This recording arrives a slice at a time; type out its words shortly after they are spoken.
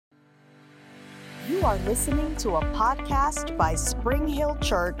You are listening to a podcast by Spring Hill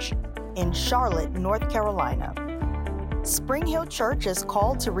Church in Charlotte, North Carolina. Spring Hill Church is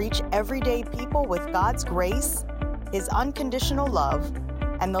called to reach everyday people with God's grace, His unconditional love,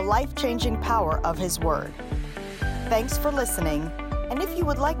 and the life-changing power of His Word. Thanks for listening, and if you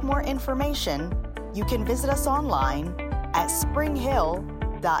would like more information, you can visit us online at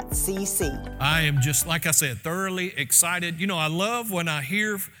springhill.cc. I am just, like I said, thoroughly excited. You know, I love when I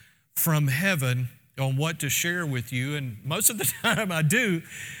hear from heaven on what to share with you, and most of the time I do.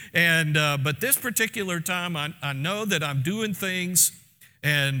 But this particular time, I know that I'm doing things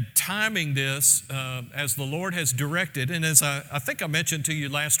and timing this as the Lord has directed. And as I think I mentioned to you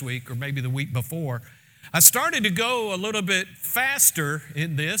last week, or maybe the week before, I started to go a little bit faster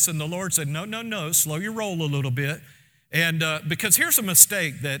in this, and the Lord said, no, slow your roll a little bit. And because here's a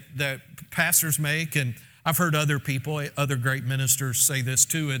mistake that pastors make, and I've heard other people, other great ministers say this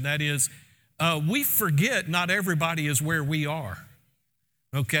too, and that is we forget not everybody is where we are,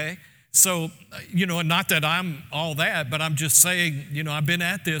 okay? So, not that I'm all that, but I'm just saying, I've been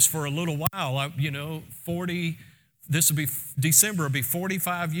at this for a little while. December will be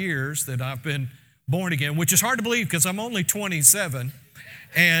 45 years that I've been born again, which is hard to believe because I'm only 27.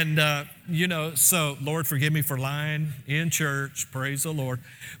 And, so Lord, forgive me for lying in church. Praise the Lord.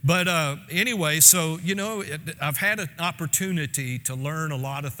 But anyway, so, I've had an opportunity to learn a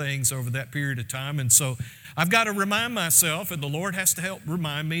lot of things over that period of time. And so I've got to remind myself, and the Lord has to help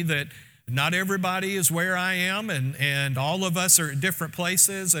remind me that not everybody is where I am, and all of us are at different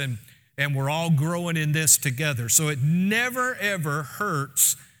places, and we're all growing in this together. So it never, ever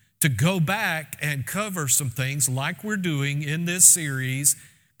hurts to go back and cover some things like we're doing in this series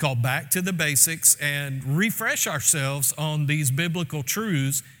called Back to the Basics and refresh ourselves on these biblical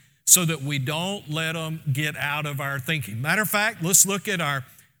truths so that we don't let them get out of our thinking. Matter of fact, let's look at our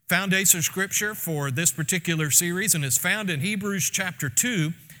foundation scripture for this particular series, and it's found in Hebrews chapter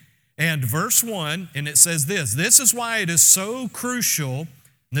 2 and verse 1, and it says this: "This is why it is so crucial,"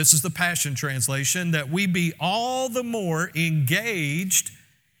 this is the Passion Translation, "that we be all the more engaged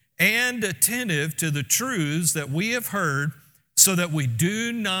and attentive to the truths that we have heard so that we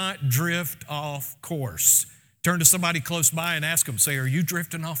do not drift off course." Turn to somebody close by and ask them, say, "Are you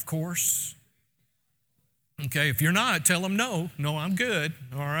drifting off course?" Okay, if you're not, tell them no, I'm good,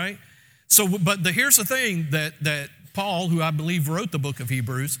 all right? So, but here's the thing that Paul, who I believe wrote the book of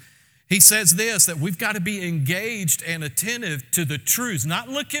Hebrews, he says this, that we've got to be engaged and attentive to the truths, not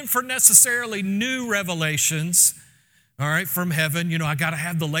looking for necessarily new revelations, all right, from heaven. I got to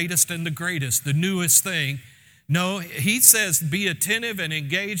have the latest and the greatest, the newest thing. No, he says be attentive and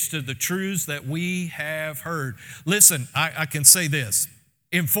engaged to the truths that we have heard. Listen, I can say this.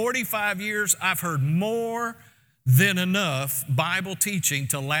 In 45 years, I've heard more than enough Bible teaching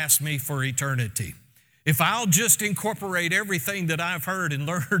to last me for eternity. If I'll just incorporate everything that I've heard and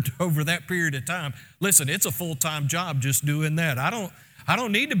learned over that period of time, listen, it's a full-time job just doing that. I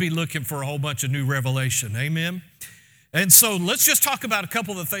don't need to be looking for a whole bunch of new revelation. Amen? And so let's just talk about a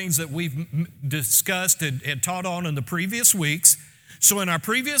couple of the things that we've discussed and taught on in the previous weeks. So in our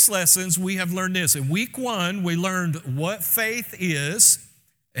previous lessons, we have learned this. In week 1, we learned what faith is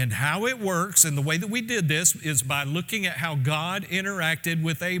and how it works. And the way that we did this is by looking at how God interacted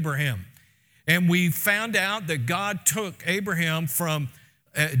with Abraham. And we found out that God took Abraham from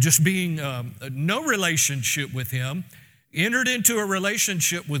just being no relationship with him, entered into a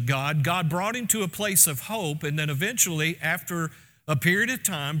relationship with God. God brought him to a place of hope, and then eventually, after a period of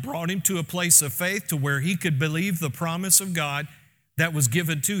time, brought him to a place of faith to where he could believe the promise of God that was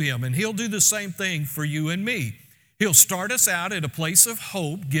given to him. And he'll do the same thing for you and me. He'll start us out at a place of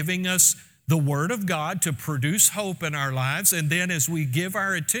hope, giving us the Word of God to produce hope in our lives. And then as we give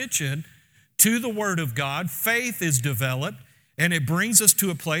our attention to the Word of God, faith is developed, and it brings us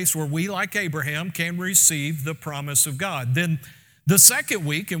to a place where we, like Abraham, can receive the promise of God. Then the second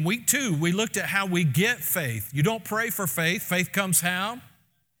week, in week 2, we looked at how we get faith. You don't pray for faith. Faith comes how?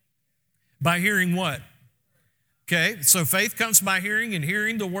 By hearing what? Okay, so faith comes by hearing, and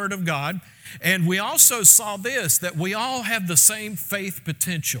hearing the Word of God. And we also saw this, that we all have the same faith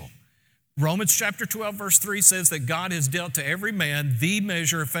potential. Romans chapter 12, verse 3 says that God has dealt to every man the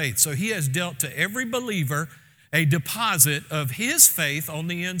measure of faith. So He has dealt to every believer a deposit of His faith on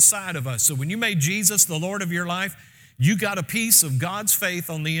the inside of us. So when you made Jesus the Lord of your life, you got a piece of God's faith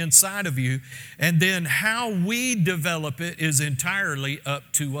on the inside of you. And then how we develop it is entirely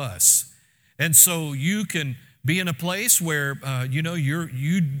up to us. And so you can be in a place where,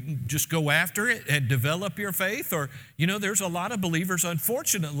 you just go after it and develop your faith. Or, there's a lot of believers,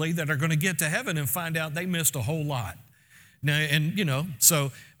 unfortunately, that are going to get to heaven and find out they missed a whole lot. Now, and,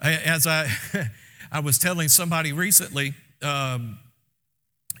 so as I I was telling somebody recently,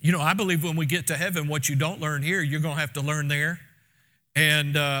 I believe when we get to heaven, what you don't learn here, you're going to have to learn there.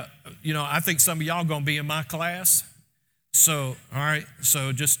 And, I think some of y'all going to be in my class. So, all right,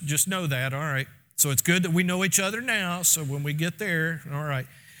 so just know that, all right. So it's good that we know each other now, so when we get there, all right.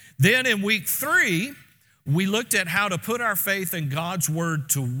 Then in week 3, we looked at how to put our faith in God's word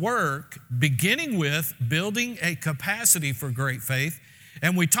to work, beginning with building a capacity for great faith.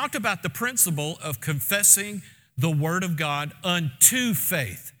 And we talked about the principle of confessing the word of God unto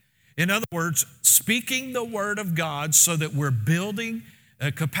faith. In other words, speaking the word of God so that we're building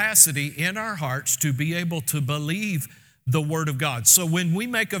a capacity in our hearts to be able to believe the word of God. So when we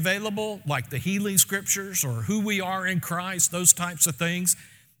make available like the healing scriptures or who we are in Christ, those types of things,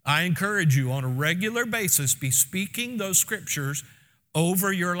 I encourage you on a regular basis, be speaking those scriptures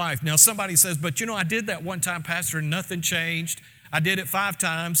over your life. Now somebody says, but I did that one time, Pastor, and nothing changed. I did it 5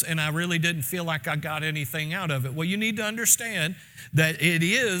 times and I really didn't feel like I got anything out of it. Well, you need to understand that it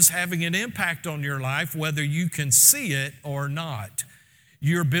is having an impact on your life whether you can see it or not.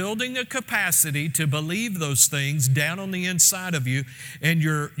 You're building a capacity to believe those things down on the inside of you, and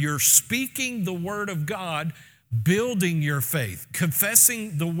you're speaking the word of God, building your faith,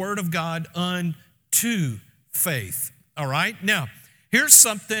 confessing the word of God unto faith. All right? Now, here's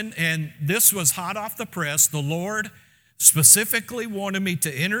something, and this was hot off the press. The Lord specifically wanted me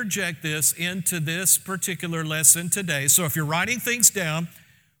to interject this into this particular lesson today. So if you're writing things down,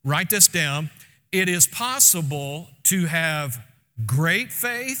 write this down. It is possible to have great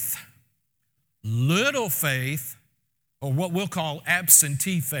faith, little faith, or what we'll call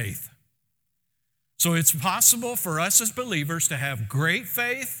absentee faith. So it's possible for us as believers to have great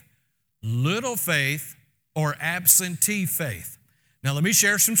faith, little faith, or absentee faith. Now let me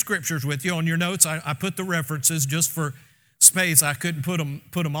share some scriptures with you. On your notes, I put the references just for space. I couldn't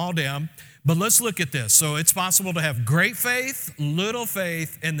put them all down. But let's look at this. So it's possible to have great faith, little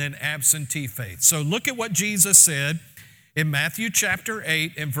faith, and then absentee faith. So look at what Jesus said in Matthew chapter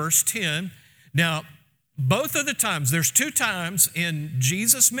 8 and verse 10. Now, both of the times, there's 2 times in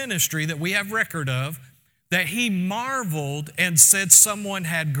Jesus' ministry that we have record of that he marveled and said someone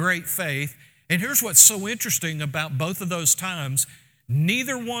had great faith. And here's what's so interesting about both of those times.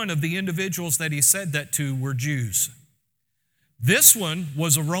 Neither one of the individuals that he said that to were Jews. This one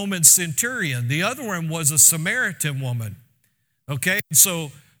was a Roman centurion. The other one was a Samaritan woman. Okay,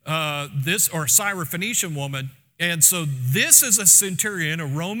 so or Syrophoenician woman. And so this is a centurion, a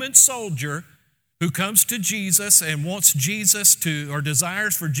Roman soldier who comes to Jesus and wants Jesus or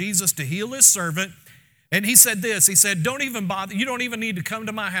desires for Jesus to heal his servant. And he said this, he said, don't even bother, you don't even need to come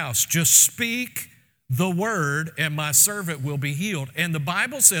to my house. Just speak the word and my servant will be healed. And the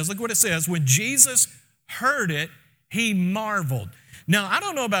Bible says, look what it says, when Jesus heard it, he marveled. Now, I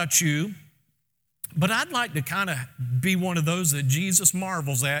don't know about you, but I'd like to kind of be one of those that Jesus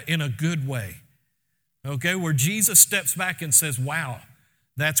marvels at in a good way. Okay, where Jesus steps back and says, wow,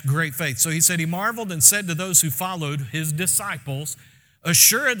 that's great faith. So he said, he marveled and said to those who followed, his disciples,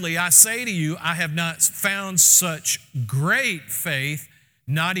 assuredly, I say to you, I have not found such great faith,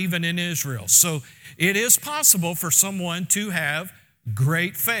 not even in Israel. So it is possible for someone to have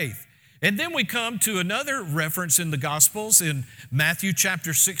great faith. And then we come to another reference in the Gospels in Matthew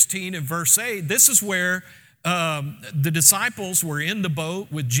chapter 16 and verse 8. This is where the disciples were in the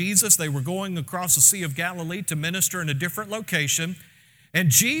boat with Jesus. They were going across the Sea of Galilee to minister in a different location. And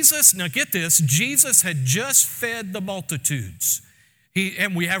Jesus, now get this, Jesus had just fed the multitudes.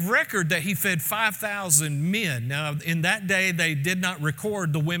 And we have record that he fed 5,000 men. Now, in that day, they did not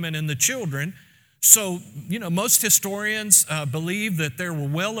record the women and the children. So, most historians believe that there were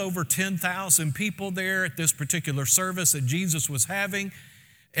well over 10,000 people there at this particular service that Jesus was having.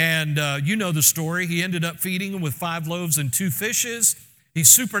 And you know the story. He ended up feeding them with 5 loaves and 2 fishes. He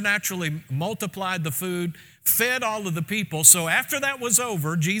supernaturally multiplied the food, fed all of the people. So after that was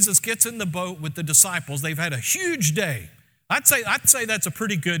over, Jesus gets in the boat with the disciples. They've had a huge day. I'd say that's a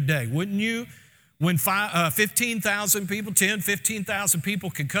pretty good day, wouldn't you? When 15,000 people, 15,000 people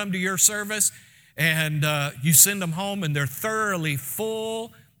can come to your service and you send them home and they're thoroughly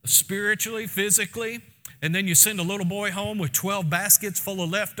full spiritually, physically. And then you send a little boy home with 12 baskets full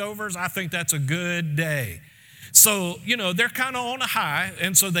of leftovers. I think that's a good day. So, they're kind of on a high.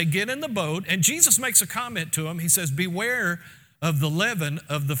 And so they get in the boat and Jesus makes a comment to them. He says, beware of the leaven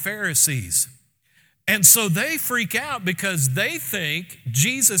of the Pharisees. And so they freak out because they think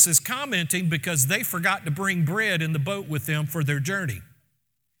Jesus is commenting because they forgot to bring bread in the boat with them for their journey.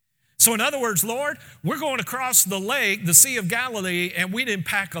 So in other words, Lord, we're going across the lake, the Sea of Galilee, and we didn't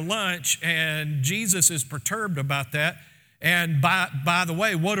pack a lunch, and Jesus is perturbed about that. And by the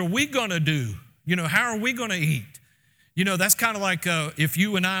way, what are we going to do How are we going to eat? That's kind of like if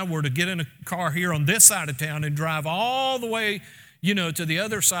you and I were to get in a car here on this side of town and drive all the way, to the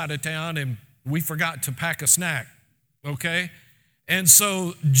other side of town, and we forgot to pack a snack, okay? And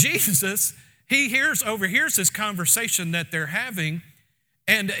so Jesus, he overhears this conversation that they're having,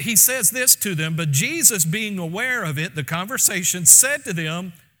 and he says this to them, but Jesus, being aware of it, the conversation, said to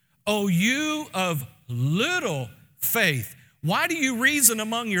them, "O you of little faith, why do you reason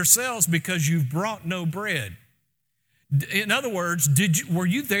among yourselves because you've brought no bread?" In other words, were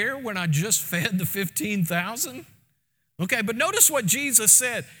you there when I just fed the 15,000? Okay, but notice what Jesus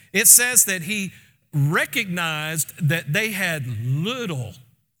said. It says that he recognized that they had little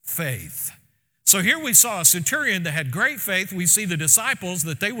faith. So here we saw a centurion that had great faith. We see the disciples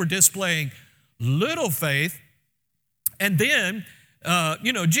that they were displaying little faith. And then,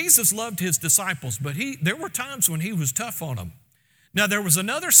 Jesus loved his disciples, but there were times when he was tough on them. Now, there was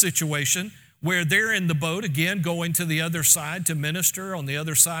another situation where they're in the boat, again, going to the other side to minister on the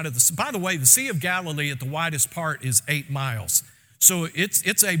other side of the... By the way, the Sea of Galilee at the widest part is 8 miles. So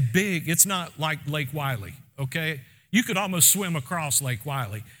it's not like Lake Wylie, okay? You could almost swim across Lake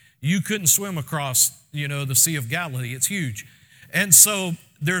Wylie. You couldn't swim across, the Sea of Galilee. It's huge. And so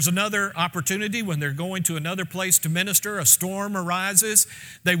there's another opportunity when they're going to another place to minister. A storm arises.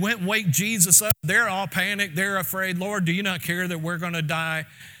 They went and wake Jesus up. They're all panicked. They're afraid. "Lord, do you not care that we're going to die?"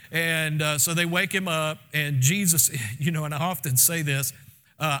 And so they wake him up, and Jesus, and I often say this,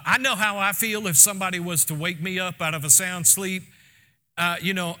 I know how I feel if somebody was to wake me up out of a sound sleep.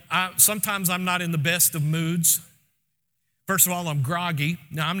 Sometimes I'm not in the best of moods. First of all, I'm groggy.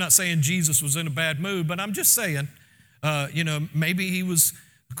 Now, I'm not saying Jesus was in a bad mood, but I'm just saying, maybe he was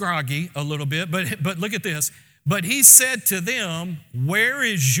groggy a little bit. But look at this. But he said to them, "Where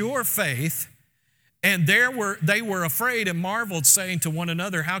is your faith?" And they were afraid and marveled, saying to one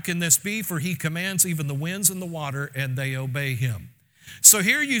another, "How can this be? For he commands even the winds and the water, and they obey him." So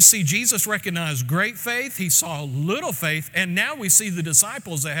here you see Jesus recognized great faith. He saw little faith. And now we see the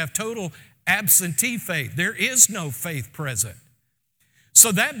disciples that have total absentee faith. There is no faith present.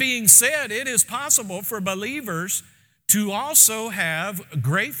 So that being said, it is possible for believers to also have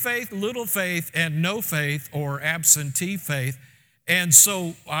great faith, little faith, and no faith or absentee faith. And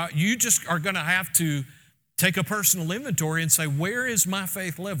so you just are going to have to take a personal inventory and say, where is my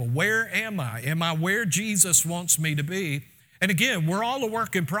faith level? Where am I? Am I where Jesus wants me to be? And again, we're all a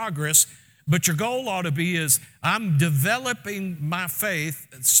work in progress, but your goal ought to be is I'm developing my faith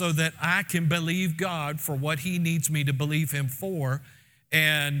so that I can believe God for what he needs me to believe him for.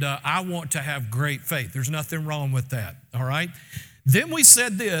 And I want to have great faith. There's nothing wrong with that, all right? Then we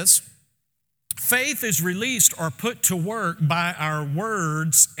said this. Faith is released or put to work by our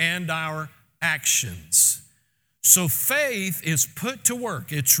words and our actions. So faith is put to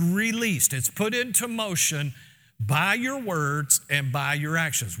work. It's released. It's put into motion by your words and by your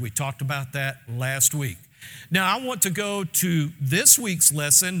actions. We talked about that last week. Now, I want to go to this week's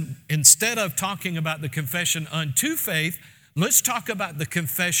lesson. Instead of talking about the confession unto faith, let's talk about the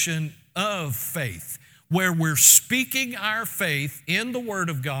confession of faith, where we're speaking our faith in the Word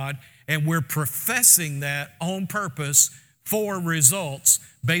of God and we're professing that on purpose for results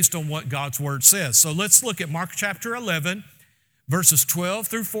based on what God's Word says. So let's look at Mark chapter 11, verses 12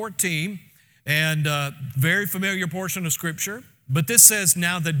 through 14, and very familiar portion of Scripture. But this says,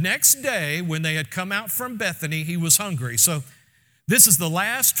 "Now the next day when they had come out from Bethany, he was hungry." So this is the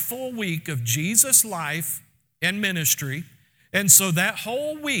last full week of Jesus' life and ministry. And so that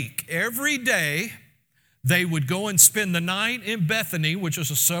whole week, every day, they would go and spend the night in Bethany, which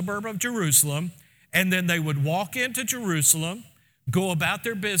is a suburb of Jerusalem, and then they would walk into Jerusalem, go about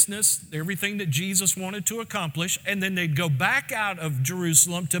their business, everything that Jesus wanted to accomplish, and then they'd go back out of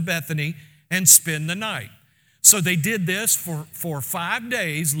Jerusalem to Bethany and spend the night. So they did this for 5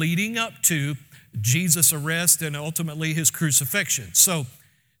 days leading up to Jesus' arrest and ultimately his crucifixion. So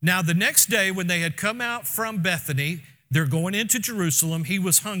now the next day when they had come out from Bethany, they're going into Jerusalem. He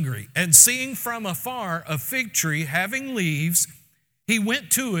was hungry. And seeing from afar a fig tree having leaves, he went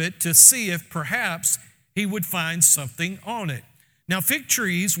to it to see if perhaps he would find something on it. Now, fig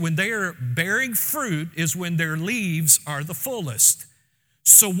trees, when they are bearing fruit, is when their leaves are the fullest.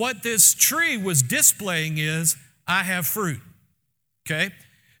 So what this tree was displaying is, I have fruit, okay?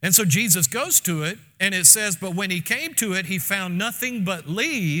 And so Jesus goes to it, and it says, "But when he came to it, he found nothing but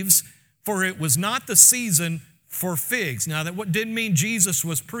leaves, for it was not the season for figs." Now, that didn't mean Jesus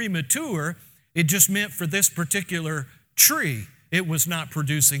was premature. It just meant for this particular tree, it was not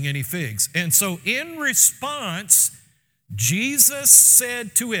producing any figs. And so in response, Jesus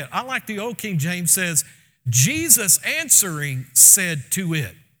said to it, I like the old King James says, Jesus answering said to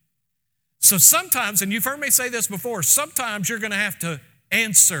it. So sometimes, and you've heard me say this before, sometimes you're going to have to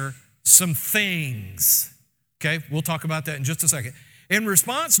answer some things. Okay, we'll talk about that in just a second. In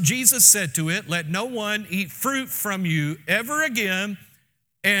response, Jesus said to it, "Let no one eat fruit from you ever again."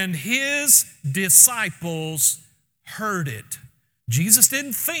 And his disciples heard it. Jesus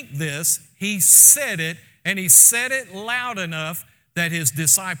didn't think this, he said it, and he said it loud enough that his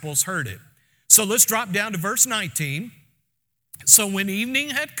disciples heard it. So let's drop down to verse 19. So when evening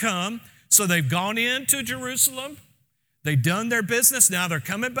had come, so they've gone into Jerusalem, they've done their business, now they're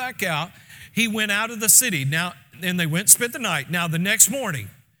coming back out. He went out of the city. Now, and they went and spent the night. Now the next morning,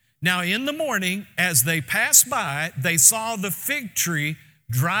 now in the morning, as they passed by, they saw the fig tree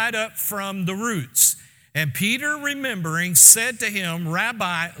dried up from the roots. And Peter, remembering, said to him,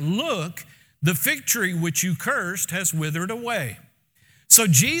 "Rabbi, look, the fig tree which you cursed has withered away." So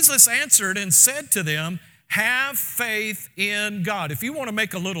Jesus answered and said to them, "Have faith in God." If you want to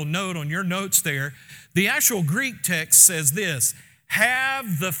make a little note on your notes there, the actual Greek text says this: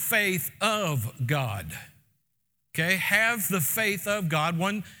 have the faith of God. Okay, have the faith of God.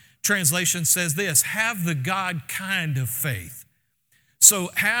 One translation says this: have the God kind of faith.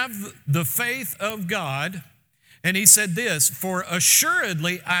 So have the faith of God. And he said this: "For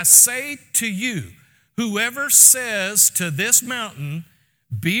assuredly I say to you, whoever says to this mountain,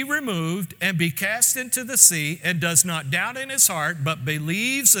 'Be removed and be cast into the sea,' and does not doubt in his heart, but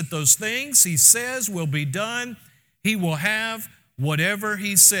believes that those things he says will be done, he will have whatever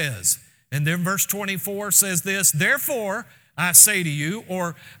he says." And then verse 24 says this: "Therefore I say to you,"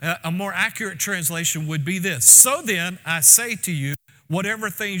 or a more accurate translation would be this: "So then I say to you, whatever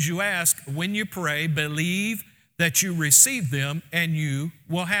things you ask when you pray, believe that you receive them and you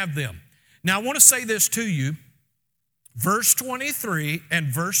will have them." Now I want to say this to you. Verse 23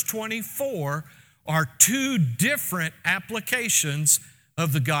 and verse 24 are two different applications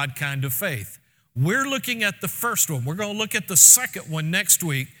of the God kind of faith. We're looking at the first one. We're going to look at the second one next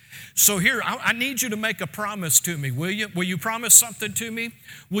week. So here, I need you to make a promise to me, will you? Will you promise something to me?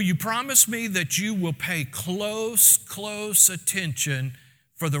 Will you promise me that you will pay close attention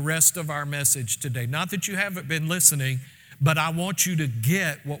for the rest of our message today? Not that you haven't been listening, but I want you to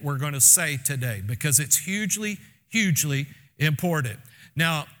get what we're going to say today because it's hugely important.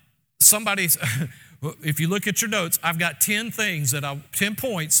 Now, if you look at your notes, I've got 10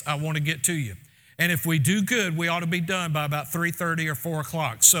 points I want to get to you. And if we do good, we ought to be done by about 3:30 or 4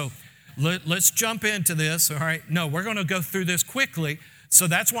 o'clock. So let's jump into this, all right? No, we're going to go through this quickly. So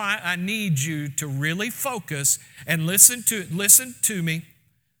that's why I need you to really focus and listen to me.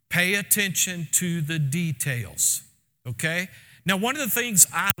 Pay attention to the details, okay? Now, one of the things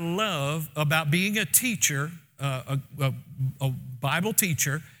I love about being a teacher, a Bible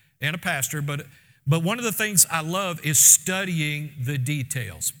teacher and a pastor, but one of the things I love is studying the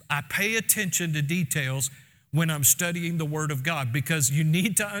details. I pay attention to details when I'm studying the Word of God because you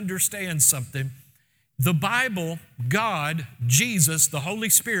need to understand something. The Bible, God, Jesus, the Holy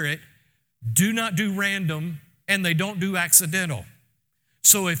Spirit, do not do random and they don't do accidental.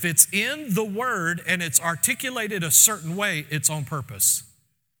 So if it's in the Word and it's articulated a certain way, it's on purpose.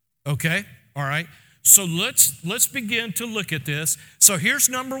 Okay? All right? So let's begin to look at this. So here's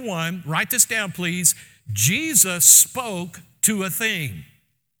number one. Write this down, please. Jesus spoke to a thing,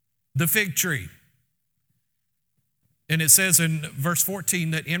 the fig tree. And it says in verse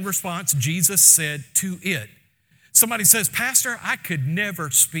 14 that in response, Jesus said to it. Somebody says, "Pastor, I could never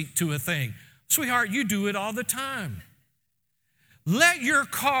speak to a thing." Sweetheart, you do it all the time. Let your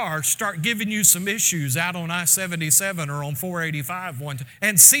car start giving you some issues out on I-77 or on 485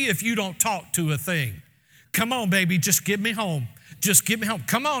 and see if you don't talk to a thing. Come on, baby, just get me home. Just get me home.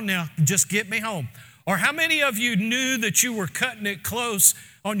 Come on now, just get me home. Or how many of you knew that you were cutting it close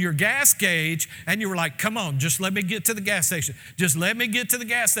on your gas gauge and you were like, "Come on, just let me get to the gas station. Just let me get to the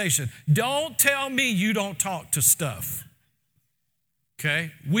gas station." Don't tell me you don't talk to stuff.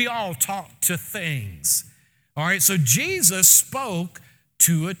 Okay? We all talk to things. All right, so Jesus spoke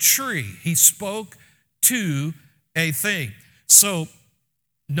to a tree. He spoke to a thing. So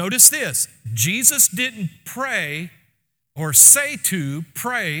notice this. Jesus didn't pray or say to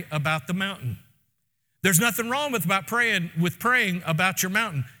pray about the mountain. There's nothing wrong with praying about your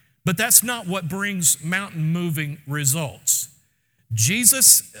mountain, but that's not what brings mountain moving results.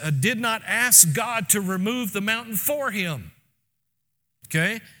 Jesus did not ask God to remove the mountain for him.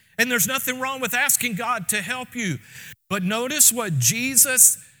 Okay? And there's nothing wrong with asking God to help you. But notice what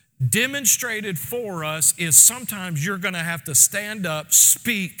Jesus demonstrated for us is sometimes you're going to have to stand up,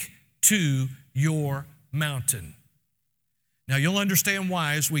 speak to your mountain. Now, you'll understand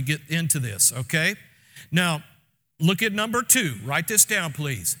why as we get into this, okay? Now, look at number 2. Write this down,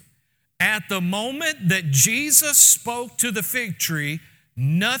 please. At the moment that Jesus spoke to the fig tree,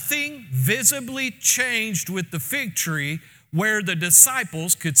 nothing visibly changed with the fig tree where the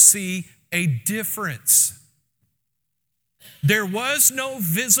disciples could see a difference. There was no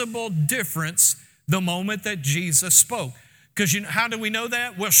visible difference the moment that Jesus spoke. Because how do we know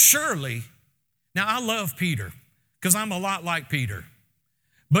that? Well, surely, now I love Peter because I'm a lot like Peter.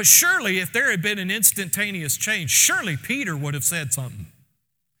 But surely if there had been an instantaneous change, surely Peter would have said something.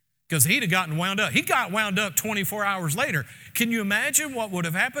 Because he'd have gotten wound up. He got wound up 24 hours later. Can you imagine what would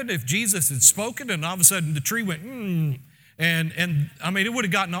have happened if Jesus had spoken and all of a sudden the tree went, And I mean, it would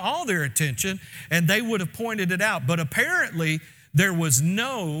have gotten all their attention and they would have pointed it out. But apparently, there was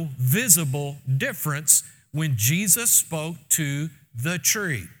no visible difference when Jesus spoke to the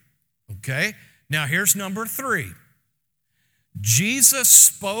tree. Okay? Now, here's number 3. Jesus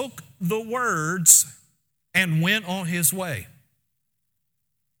spoke the words and went on his way.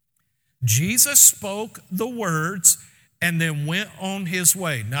 Jesus spoke the words and then went on his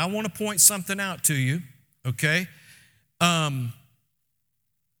way. Now, I want to point something out to you, okay?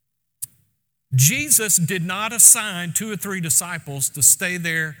 Jesus did not assign 2 or 3 disciples to stay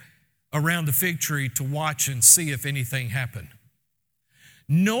there around the fig tree to watch and see if anything happened.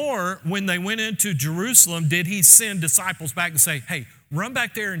 Nor, when they went into Jerusalem, did he send disciples back and say, hey, run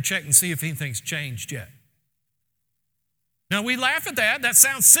back there and check and see if anything's changed yet. Now, we laugh at that. That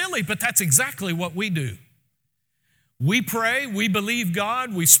sounds silly, but that's exactly what we do. We pray, we believe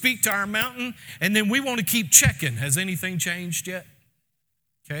God, we speak to our mountain, and then we want to keep checking. Has anything changed yet?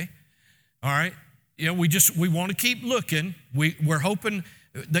 Okay? All right? You know, we want to keep looking. We're hoping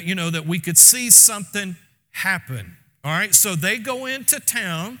that, that we could see something happen. All right? So they go into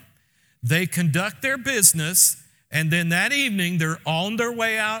town, they conduct their business, and then that evening they're on their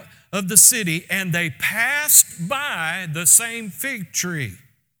way out of the city, and they passed by the same fig tree.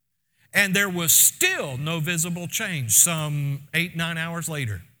 And there was still no visible change some 8-9 hours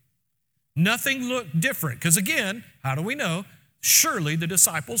later. Nothing looked different. Because again, how do we know? Surely the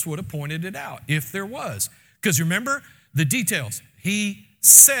disciples would have pointed it out if there was. Because remember the details. He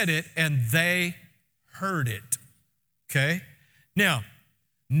said it and they heard it. Okay? Now,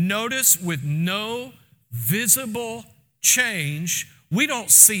 notice with no visible change, we don't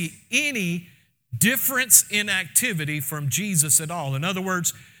see any difference in activity from Jesus at all. In other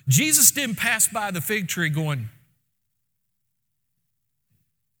words, Jesus didn't pass by the fig tree going,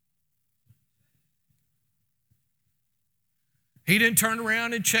 he didn't turn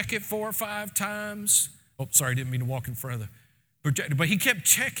around and check it 4 or 5 times. Oh, sorry, I didn't mean to walk in front of the projector. But he kept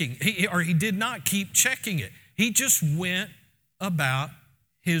checking, he did not keep checking it. He just went about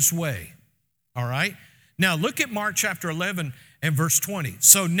his way. All right? Now look at Mark chapter 11 and verse 20.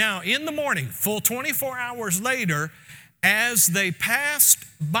 So now in the morning, full 24 hours later, as they passed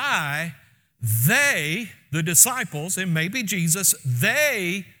by, they, the disciples, and maybe Jesus,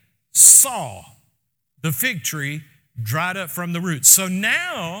 they saw the fig tree dried up from the roots. So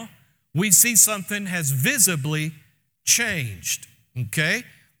now we see something has visibly changed, okay?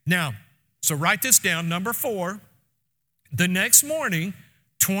 Now, so write this down, number 4. The next morning,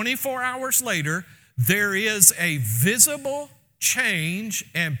 24 hours later, there is a visible change,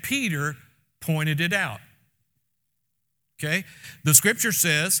 and Peter pointed it out. Okay? The scripture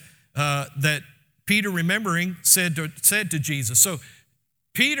says that Peter, remembering, said to Jesus. So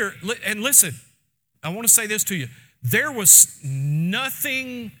Peter, and listen, I want to say this to you. There was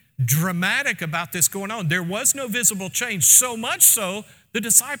nothing dramatic about this going on. There was no visible change, so much so the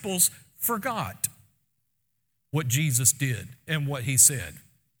disciples forgot what Jesus did and what he said.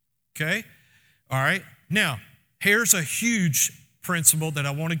 Okay? All right? Now, here's a huge principle that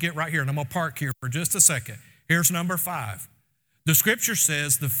I want to get right here, and I'm going to park here for just a second. Here's number 5. The scripture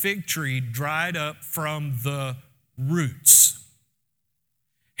says the fig tree dried up from the roots.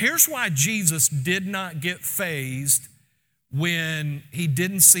 Here's why Jesus did not get fazed when he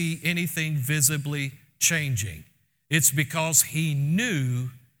didn't see anything visibly changing. It's because he knew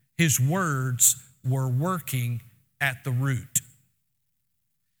his words were working at the root.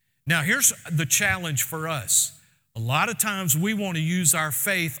 Now, here's the challenge for us. A lot of times we want to use our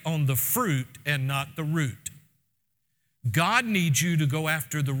faith on the fruit and not the root. God needs you to go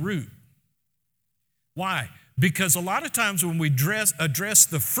after the root. Why? Because a lot of times when we address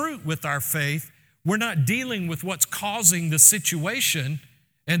the fruit with our faith, we're not dealing with what's causing the situation.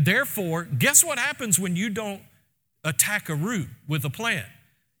 And therefore, guess what happens when you don't attack a root with a plant?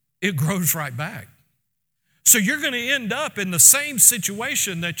 It grows right back. So you're going to end up in the same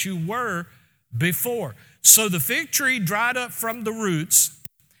situation that you were before. So the fig tree dried up from the roots,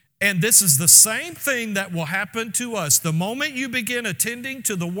 And this is the same thing that will happen to us. The moment you begin attending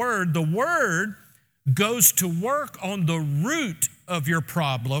to the Word goes to work on the root of your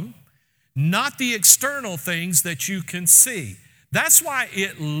problem, not the external things that you can see. That's why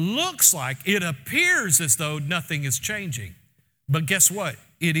it looks like, it appears as though nothing is changing. But guess what?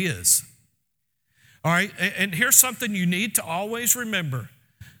 It is. All right, and here's something you need to always remember.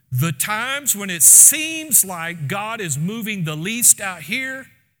 The times when it seems like God is moving the least out here,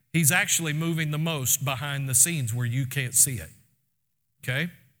 He's actually moving the most behind the scenes where you can't see it. Okay?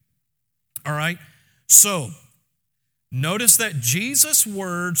 All right? So, notice that Jesus'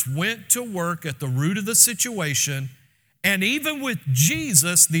 words went to work at the root of the situation, and even with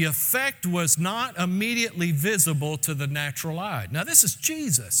Jesus, the effect was not immediately visible to the natural eye. Now, this is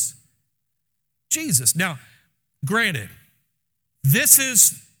Jesus. Jesus. Now, granted, this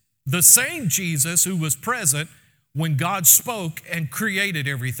is the same Jesus who was present when God spoke and created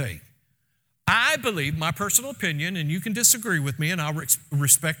everything. I believe, my personal opinion, and you can disagree with me, and I'll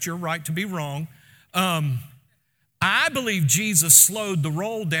respect your right to be wrong. I believe Jesus slowed the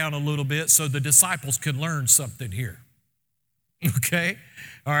roll down a little bit so the disciples could learn something here. Okay?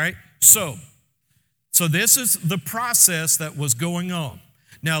 All right? So this is the process that was going on.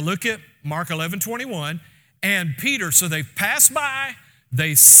 Now look at Mark 11:21. And Peter, so they pass by,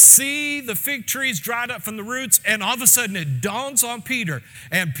 they see the fig trees dried up from the roots, and all of a sudden it dawns on Peter.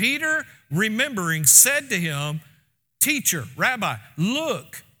 And Peter, remembering, said to him, "Teacher, Rabbi,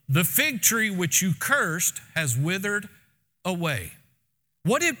 look, the fig tree which you cursed has withered away."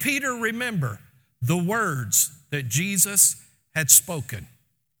 What did Peter remember? The words that Jesus had spoken.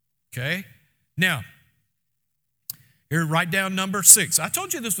 Okay? Now, here, write down number 6. I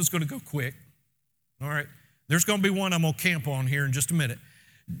told you this was going to go quick. All right? There's going to be one I'm going to camp on here in just a minute.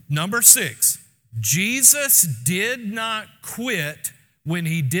 Number 6, Jesus did not quit when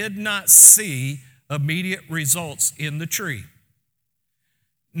he did not see immediate results in the tree.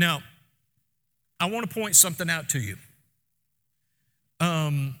 Now, I want to point something out to you.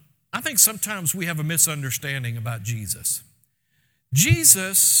 I think sometimes we have a misunderstanding about Jesus.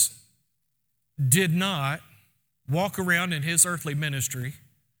 Jesus did not walk around in his earthly ministry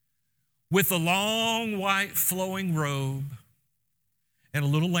with a long white flowing robe and a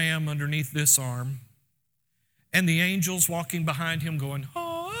little lamb underneath this arm, and the angels walking behind him going,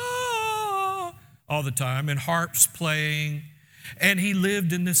 "Ah," all the time, and harps playing. And he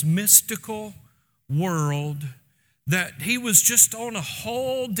lived in this mystical world that he was just on a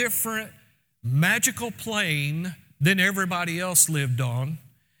whole different magical plane than everybody else lived on.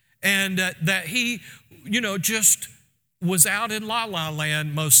 And that he, just was out in La La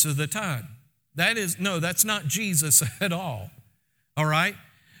Land most of the time. That's not Jesus at all. All right?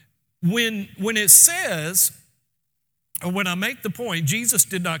 When it says, or when I make the point, Jesus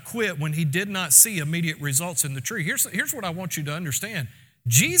did not quit when he did not see immediate results in the tree. Here's what I want you to understand.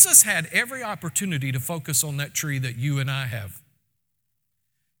 Jesus had every opportunity to focus on that tree that you and I have.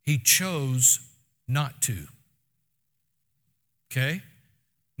 He chose not to. Okay?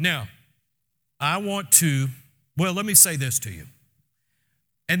 Now, let me say this to you.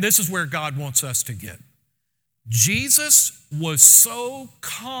 And this is where God wants us to get. Jesus was so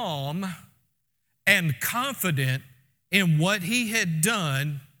calm and confident in what he had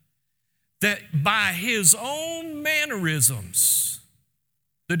done that by his own mannerisms,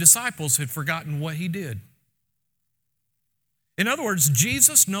 the disciples had forgotten what he did. In other words,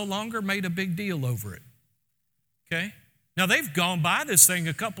 Jesus no longer made a big deal over it. Okay? Now, they've gone by this thing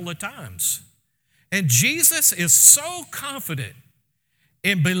a couple of times. And Jesus is so confident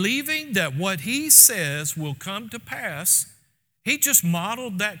in believing that what he says will come to pass, he just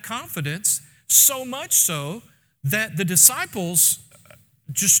modeled that confidence so much so that the disciples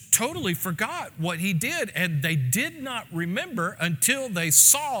just totally forgot what he did, and they did not remember until they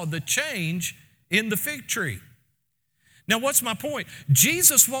saw the change in the fig tree. Now, what's my point?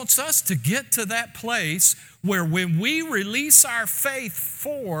 Jesus wants us to get to that place where when we release our faith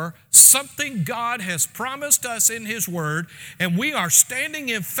for something God has promised us in his word, and we are standing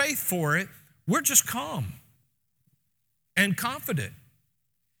in faith for it, we're just calm and confident.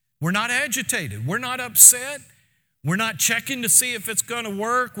 We're not agitated. We're not upset. We're not checking to see if it's going to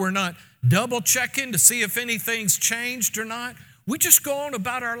work. We're not double checking to see if anything's changed or not. We just go on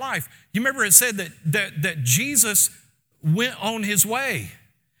about our life. You remember it said that Jesus went on his way.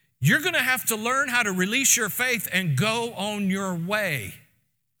 You're going to have to learn how to release your faith and go on your way.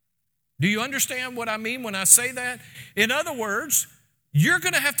 Do you understand what I mean when I say that? In other words, you're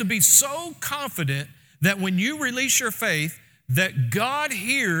going to have to be so confident that when you release your faith, that God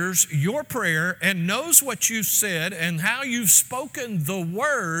hears your prayer and knows what you said and how you've spoken the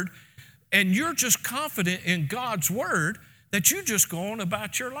word, and you're just confident in God's word that you just go on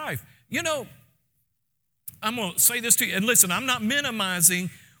about your life. You know, I'm going to say this to you, and listen, I'm not minimizing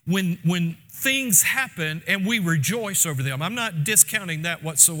when things happen and we rejoice over them. I'm not discounting that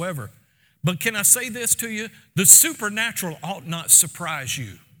whatsoever. But can I say this to you? The supernatural ought not surprise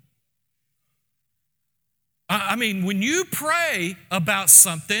you. I mean, when you pray about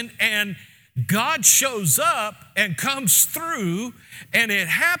something and God shows up and comes through and it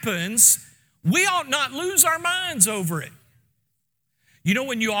happens, we ought not lose our minds over it. You know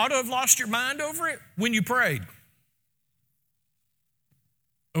when you ought to have lost your mind over it? When you prayed.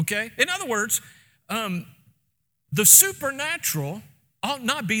 Okay? In other words, the supernatural ought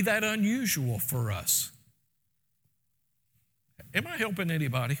not be that unusual for us. Am I helping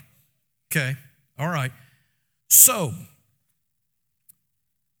anybody? Okay. All right. So,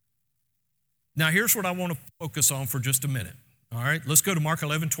 now here's what I want to focus on for just a minute. All right, let's go to Mark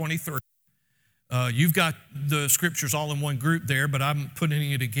 11:23. You've got the scriptures all in one group there, but I'm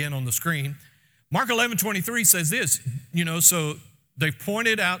putting it again on the screen. Mark 11:23 says this, so they've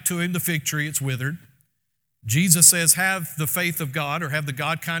pointed out to him the fig tree, it's withered. Jesus says, have the faith of God, or have the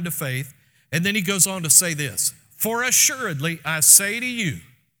God kind of faith. And then he goes on to say this, for assuredly I say to you,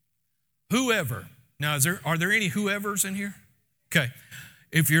 whoever. Now, are there any whoever's in here? Okay.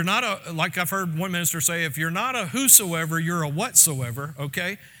 If you're not like I've heard one minister say, if you're not a whosoever, you're a whatsoever,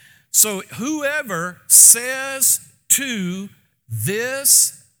 okay? So whoever says to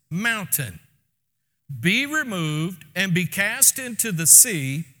this mountain, be removed and be cast into the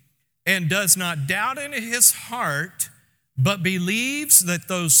sea, and does not doubt in his heart, but believes that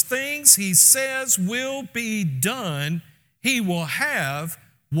those things he says will be done, he will have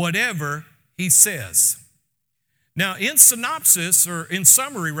whatever he says. Now, in synopsis, or in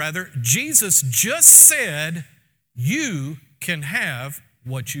summary rather, Jesus just said, you can have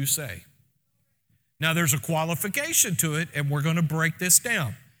what you say. Now, there's a qualification to it, and we're going to break this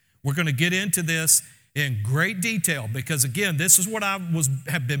down. We're going to get into this in great detail because, again, this is what I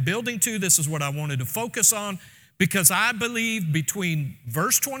have been building to. This is what I wanted to focus on because I believe between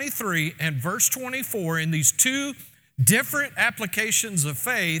verse 23 and verse 24 in these two different applications of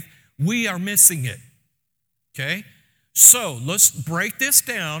faith, we are missing it, okay? So let's break this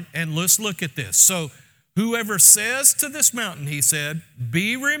down and let's look at this. So whoever says to this mountain, he said,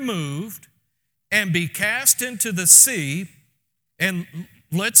 be removed and be cast into the sea, and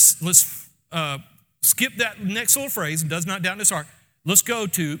let's skip that next little phrase, and does not doubt in his heart. Let's go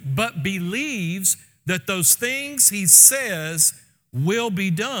to, but believes that those things he says will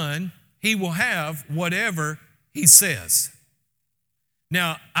be done, he will have whatever he says.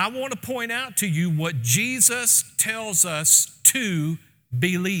 Now, I want to point out to you what Jesus tells us to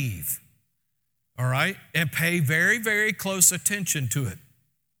believe, all right? And pay very, very close attention to it.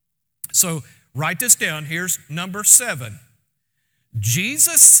 So write this down. Here's number 7.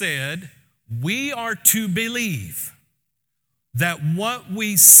 Jesus said we are to believe that what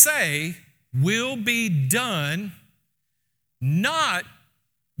we say will be done, not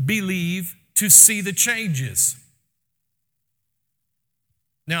believe to see the changes.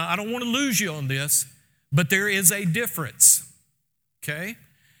 Now, I don't want to lose you on this, but there is a difference, okay?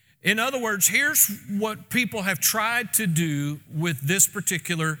 In other words, here's what people have tried to do with this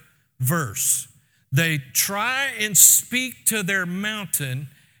particular verse. They try and speak to their mountain,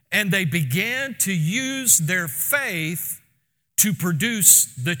 and they began to use their faith to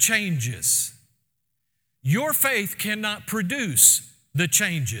produce the changes. Your faith cannot produce the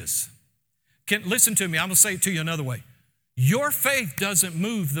changes. Listen to me, I'm going to say it to you another way. Your faith doesn't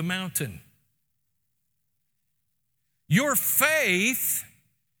move the mountain. Your faith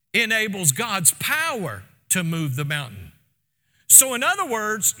enables God's power to move the mountain. So in other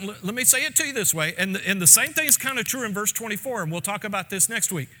words, let me say it to you this way, and the same thing is kind of true in verse 24, and we'll talk about this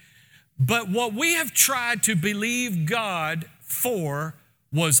next week. But what we have tried to believe God for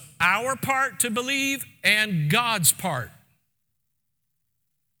was our part to believe and God's part.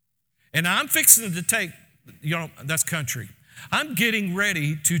 And I'm fixing to take, that's country. I'm getting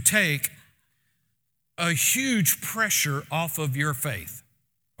ready to take a huge pressure off of your faith.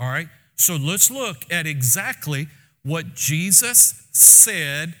 All right? So let's look at exactly what Jesus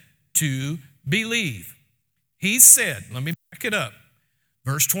said to believe. He said, let me back it up.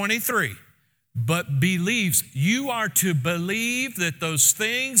 Verse 23, but believes, you are to believe that those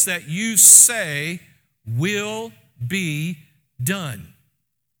things that you say will be done.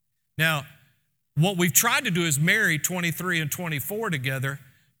 Now, what we've tried to do is marry 23 and 24 together.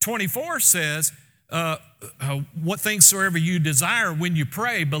 24 says, what things soever you desire when you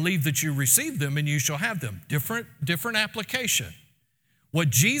pray, believe that you receive them and you shall have them. Different application. What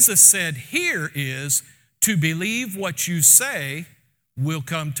Jesus said here is to believe what you say will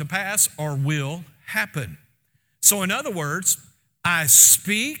come to pass or will happen. So in other words, I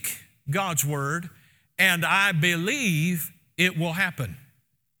speak God's word and I believe it will happen.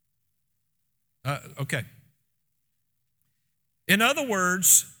 Okay. In other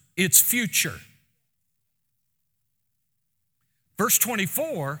words, it's future. Verse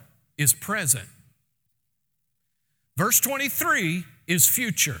 24 is present. Verse 23 is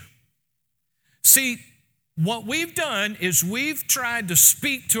future. See, what we've done is we've tried to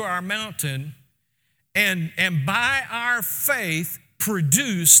speak to our mountain and by our faith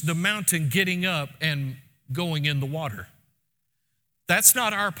produce the mountain getting up and going in the water. That's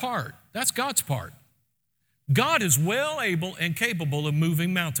not our part. That's God's part. God is well able and capable of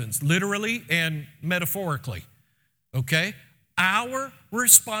moving mountains, literally and metaphorically. Okay? Our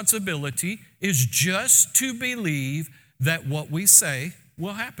responsibility is just to believe that what we say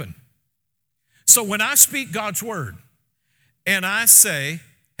will happen. So when I speak God's word and I say,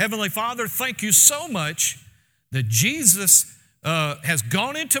 Heavenly Father, thank you so much that Jesus has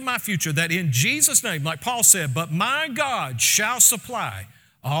gone into my future, that in Jesus' name, like Paul said, but my God shall supply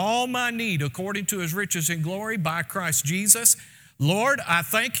all my need according to his riches in glory by Christ Jesus. Lord, I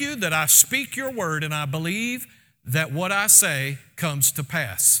thank you that I speak your word and I believe that what I say comes to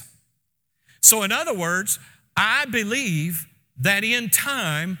pass. So in other words, I believe that in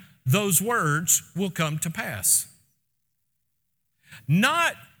time those words will come to pass.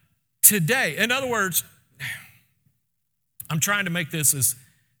 Not today. In other words, I'm trying to make this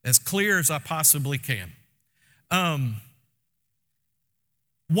as clear as I possibly can.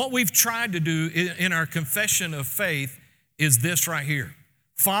 What we've tried to do in our confession of faith is this right here.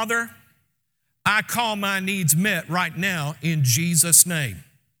 Father, I call my needs met right now in Jesus' name.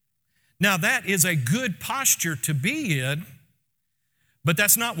 Now that is a good posture to be in, but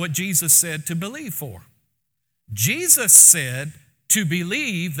that's not what Jesus said to believe for. Jesus said to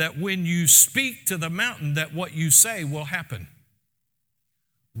believe that when you speak to the mountain that what you say will happen.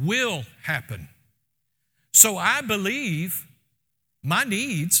 Will happen. So I believe my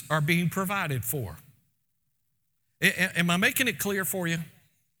needs are being provided for. Am I making it clear for you?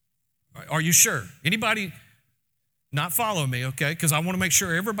 Are you sure? Anybody not follow me, okay? Because I want to make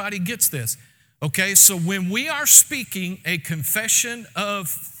sure everybody gets this. Okay, so when we are speaking a confession of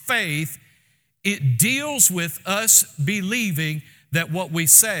faith, it deals with us believing that what we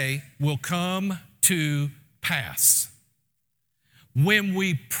say will come to pass. When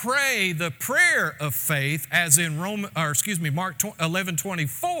we pray the prayer of faith, as in Mark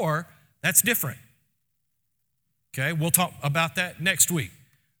 11:24, that's different. Okay, we'll talk about that next week.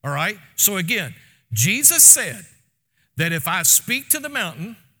 All right? So again, Jesus said that if I speak to the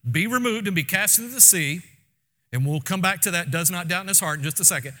mountain, be removed and be cast into the sea, and we'll come back to that, does not doubt in his heart in just a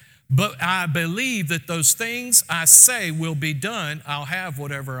second, but I believe that those things I say will be done, I'll have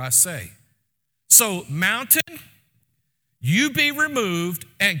whatever I say. So mountain, you be removed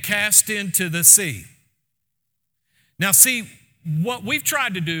and cast into the sea. Now see, what we've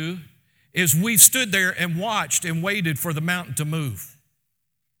tried to do is we've stood there and watched and waited for the mountain to move.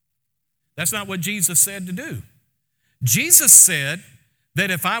 That's not what Jesus said to do. Jesus said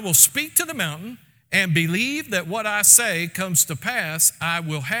that if I will speak to the mountain and believe that what I say comes to pass, I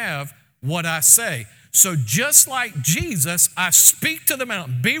will have what I say. So just like Jesus, I speak to the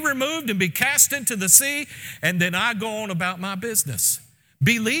mountain, be removed and be cast into the sea, and then I go on about my business,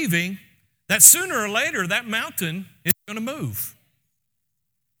 believing that sooner or later that mountain is going to move.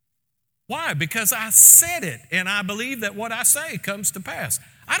 Why? Because I said it, and I believe that what I say comes to pass.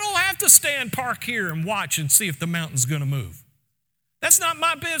 I don't have to stand park here and watch and see if the mountain's going to move. That's not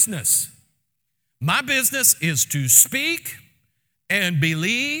my business. My business is to speak and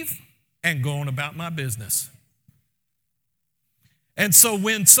believe and go on about my business. And so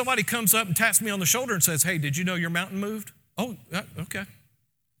when somebody comes up and taps me on the shoulder and says, hey, did you know your mountain moved? Oh, okay.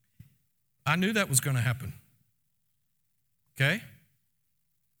 I knew that was going to happen. Okay?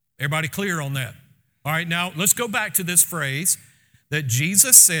 Everybody clear on that? All right, now let's go back to this phrase that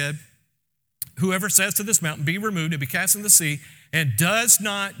Jesus said, whoever says to this mountain, be removed and be cast in the sea, and does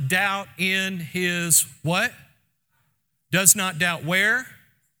not doubt in his what? Does not doubt where?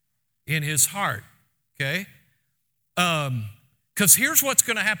 In his heart, okay? Because here's what's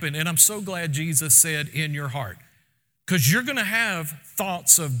going to happen, and I'm so glad Jesus said in your heart, because you're going to have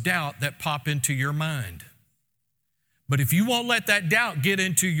thoughts of doubt that pop into your mind. But if you won't let that doubt get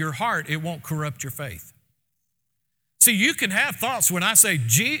into your heart, it won't corrupt your faith. See, you can have thoughts when I say,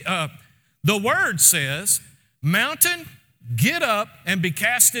 The word says, mountain, get up and be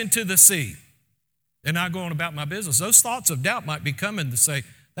cast into the sea. And I go on about my business. Those thoughts of doubt might be coming to say,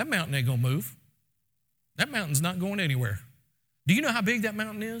 that mountain ain't going to move. That mountain's not going anywhere. Do you know how big that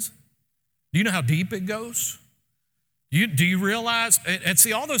mountain is? Do you know how deep it goes? Do you realize? And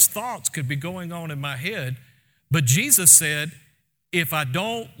see, all those thoughts could be going on in my head, but Jesus said, if I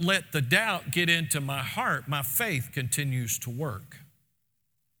don't let the doubt get into my heart, my faith continues to work.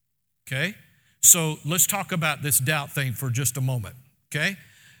 Okay? So let's talk about this doubt thing for just a moment. Okay?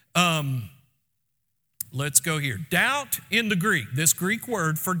 Let's go here. Doubt in the Greek, this Greek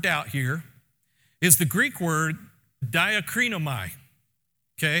word for doubt here is the Greek word diakrinomai.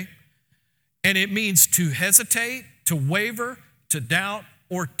 Okay? And it means to hesitate, to waver, to doubt,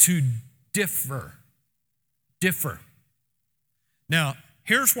 or to differ. Differ. Now,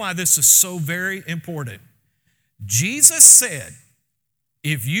 here's why this is so very important. Jesus said,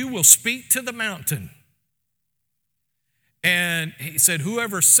 if you will speak to the mountain, and he said,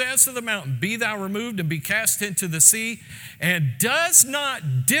 whoever says to the mountain, be thou removed and be cast into the sea, and does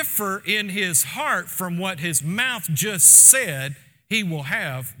not differ in his heart from what his mouth just said, he will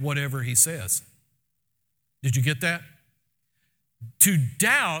have whatever he says. Did you get that? To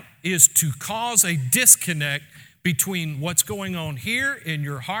doubt is to cause a disconnect between what's going on here in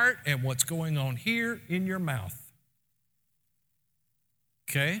your heart and what's going on here in your mouth.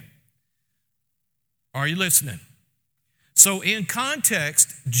 Okay? Are you listening? So in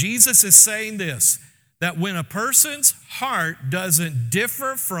context, Jesus is saying this, that when a person's heart doesn't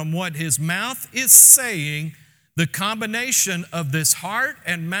differ from what his mouth is saying, the combination of this heart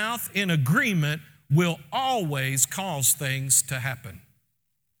and mouth in agreement will always cause things to happen.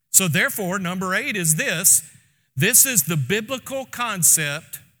 So therefore, number 8 is this. This is the biblical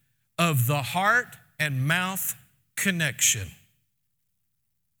concept of the heart and mouth connection.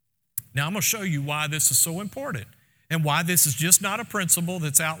 Now I'm going to show you why this is so important and why this is just not a principle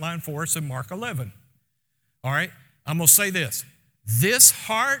that's outlined for us in Mark 11. All right? I'm going to say this. This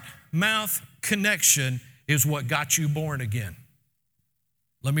heart-mouth connection is what got you born again.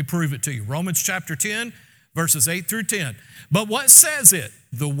 Let me prove it to you. Romans chapter 10, verses 8 through 10. But what says it?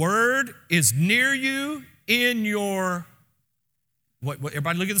 The word is near you in your,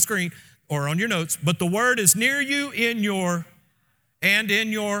 everybody look at the screen or on your notes. But the word is near you in your,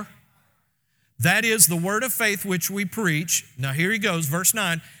 that is the word of faith which we preach. Now here he goes, verse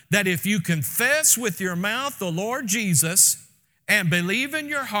 9. That if you confess with your mouth the Lord Jesus and believe in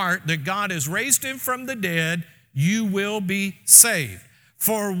your heart that God has raised him from the dead, you will be saved.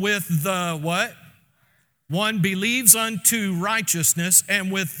 For with the what? One believes unto righteousness,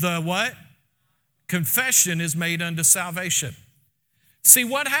 and with the what? Confession is made unto salvation. See,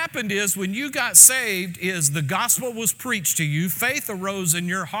 what happened is when you got saved is the gospel was preached to you. Faith arose in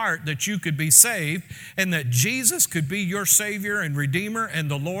your heart that you could be saved and that Jesus could be your Savior and Redeemer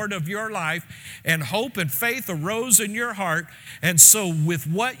and the Lord of your life. And hope and faith arose in your heart. And so with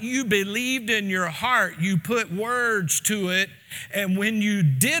what you believed in your heart, you put words to it. And when you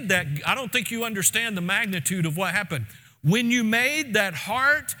did that, I don't think you understand the magnitude of what happened. When you made that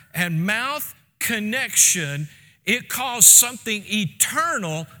heart and mouth connection, it caused something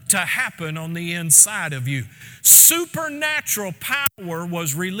eternal to happen on the inside of you. Supernatural power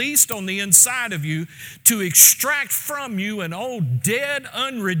was released on the inside of you to extract from you an old, dead,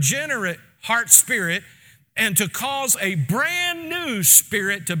 unregenerate heart spirit and to cause a brand new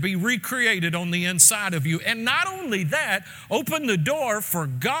spirit to be recreated on the inside of you. And not only that, open the door for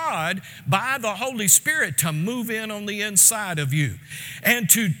God by the Holy Spirit to move in on the inside of you and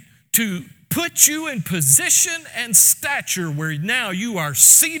to put you in position and stature where now you are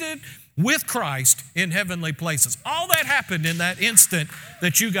seated with Christ in heavenly places. All that happened in that instant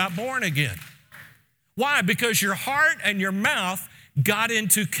that you got born again. Why? Because your heart and your mouth got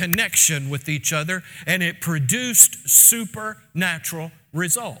into connection with each other and it produced supernatural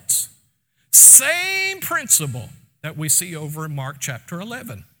results. Same principle that we see over in Mark chapter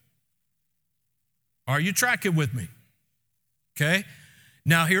 11. Are you tracking with me? Okay.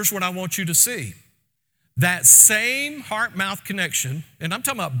 Now, here's what I want you to see. That same heart-mouth connection, and I'm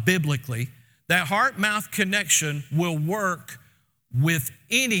talking about biblically, that heart-mouth connection will work with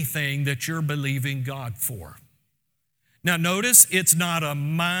anything that you're believing God for. Now, notice it's not a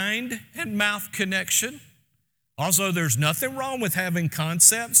mind and mouth connection. Also, there's nothing wrong with having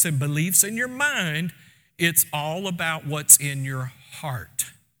concepts and beliefs in your mind. It's all about what's in your heart.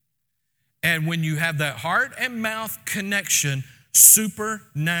 And when you have that heart and mouth connection,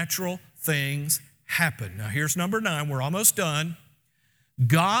 supernatural things happen. Now here's number 9. We're almost done.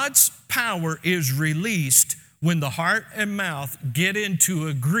 God's power is released when the heart and mouth get into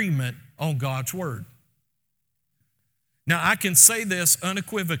agreement on God's word. Now, I can say this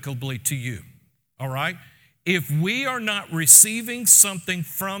unequivocally to you, all right? If we are not receiving something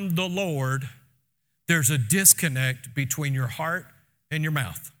from the Lord, there's a disconnect between your heart and your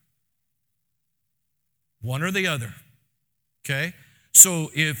mouth. One or the other, okay? So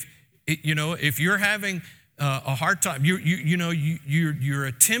if you're having a hard time, you're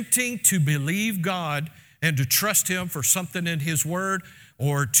attempting to believe God and to trust Him for something in His Word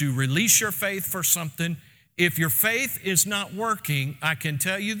or to release your faith for something, if your faith is not working, I can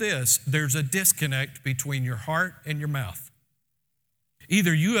tell you this, there's a disconnect between your heart and your mouth.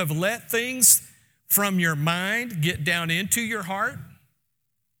 Either you have let things from your mind get down into your heart,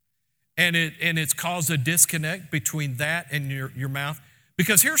 and it's caused a disconnect between that and your mouth.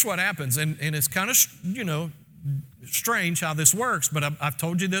 Because here's what happens, and it's kind of, strange how this works, but I've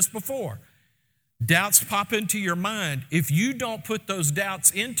told you this before. Doubts pop into your mind. If you don't put those doubts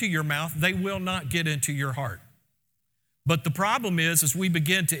into your mouth, they will not get into your heart. But the problem is we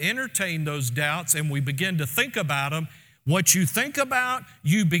begin to entertain those doubts and we begin to think about them. What you think about,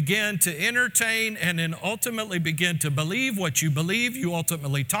 you begin to entertain and then ultimately begin to believe. What you believe, you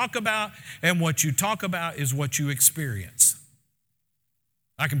ultimately talk about, and what you talk about is what you experience.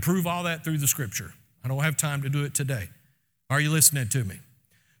 I can prove all that through the Scripture. I don't have time to do it today. Are you listening to me?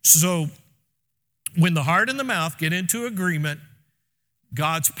 So, when the heart and the mouth get into agreement,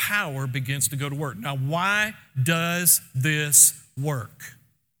 God's power begins to go to work. Now, why does this work?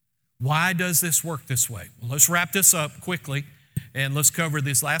 Why does this work this way? Well, let's wrap this up quickly and let's cover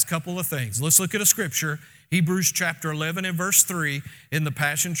these last couple of things. Let's look at a scripture, Hebrews chapter 11 and verse 3 in the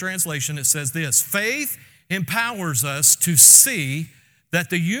Passion Translation. It says this, faith empowers us to see that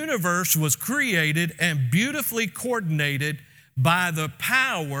the universe was created and beautifully coordinated by the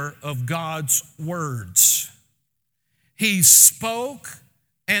power of God's words. He spoke,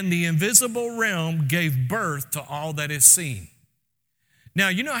 and the invisible realm gave birth to all that is seen. Now,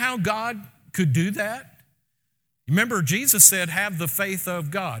 you know how God could do that? Remember, Jesus said, have the faith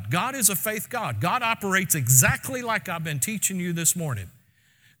of God. God is a faith God. God operates exactly like I've been teaching you this morning.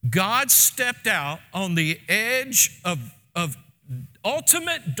 God stepped out on the edge of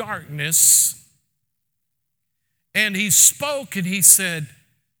ultimate darkness, and He spoke and He said,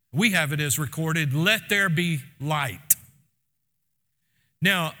 we have it as recorded, let there be light.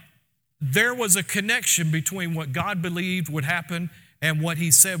 Now, there was a connection between what God believed would happen and what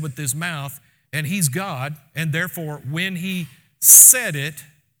He said with His mouth, and He's God, and therefore when He said it,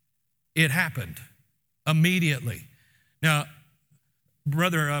 it happened immediately. Now,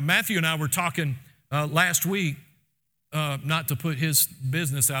 Brother Matthew and I were talking last week, not to put his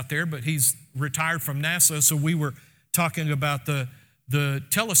business out there, but he's retired from NASA, so we were talking about the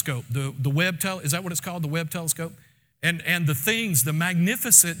telescope, the Webb is that what it's called, the Webb telescope? And the things, the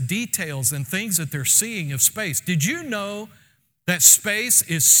magnificent details and things that they're seeing of space. Did you know that space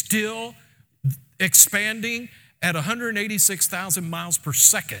is still expanding at 186,000 miles per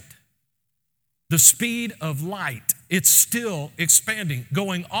second? The speed of light, it's still expanding,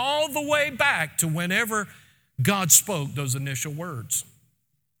 going all the way back to whenever God spoke those initial words.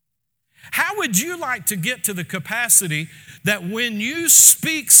 How would you like to get to the capacity that when you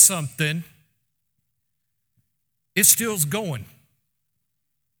speak something, it still's going?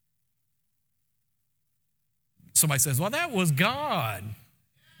 Somebody says, well, that was God.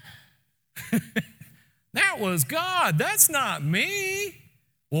 That was God. That's not me.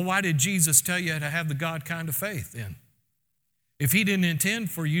 Well, why did Jesus tell you to have the God kind of faith then? If He didn't intend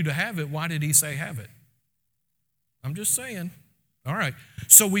for you to have it, why did He say have it? I'm just saying. All right.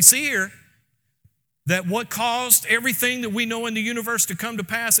 So we see here that what caused everything that we know in the universe to come to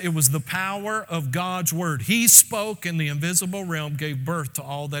pass, it was the power of God's word. He spoke, and the invisible realm gave birth to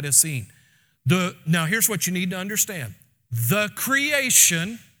all that is seen. Now, here's what you need to understand. The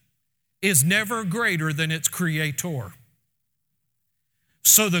creation is never greater than its creator.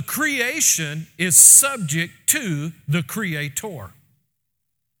 So the creation is subject to the creator.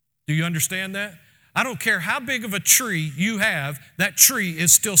 Do you understand that? I don't care how big of a tree you have, that tree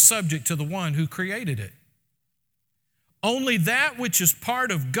is still subject to the one who created it. Only that which is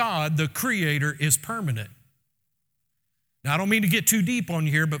part of God, the Creator, is permanent. Now, I don't mean to get too deep on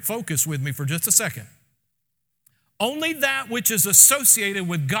you here, but focus with me for just a second. Only that which is associated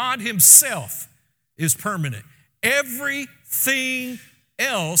with God Himself is permanent. Everything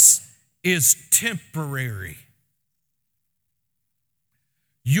else is temporary.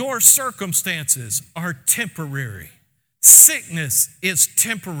 Your circumstances are temporary. Sickness is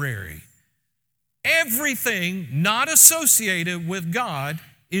temporary. Everything not associated with God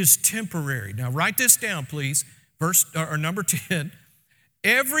is temporary. Now write this down, please. Number 10.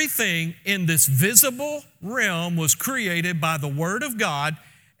 Everything in this visible realm was created by the Word of God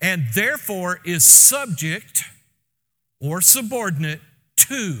and therefore is subject or subordinate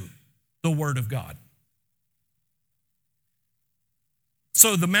to the Word of God.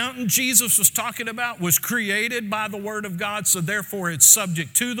 So the mountain Jesus was talking about was created by the Word of God, so therefore it's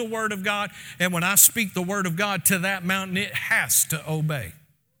subject to the Word of God. And when I speak the Word of God to that mountain, it has to obey.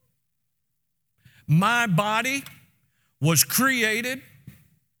 My body was created,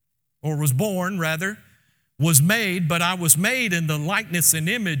 or was born rather, was made, but I was made in the likeness and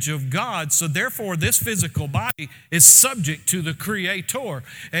image of God. So therefore, this physical body is subject to the Creator.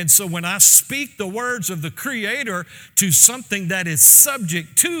 And so when I speak the words of the Creator to something that is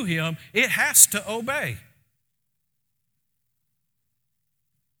subject to Him, it has to obey.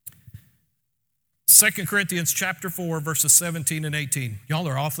 2 Corinthians chapter 4, verses 17 and 18. Y'all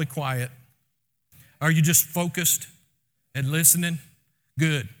are awfully quiet. Are you just focused and listening?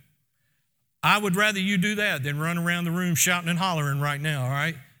 Good. I would rather you do that than run around the room shouting and hollering right now, all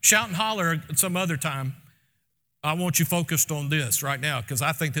right? Shout and holler some other time. I want you focused on this right now because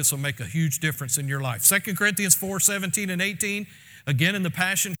I think this will make a huge difference in your life. 2 Corinthians 4, 17 and 18, again in the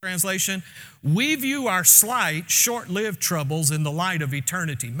Passion Translation. We view our slight, short-lived troubles in the light of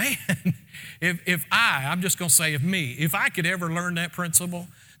eternity. Man, I'm just going to say if I could ever learn that principle,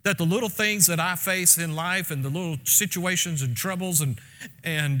 that the little things that I face in life and the little situations and troubles and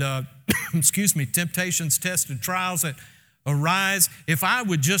temptations, tests, and trials that arise, if I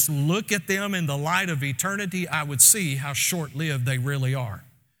would just look at them in the light of eternity, I would see how short-lived they really are.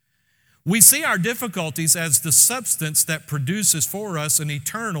 We see our difficulties as the substance that produces for us an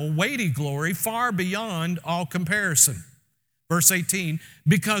eternal, weighty glory far beyond all comparison. Verse 18,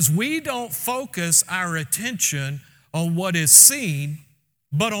 because we don't focus our attention on what is seen,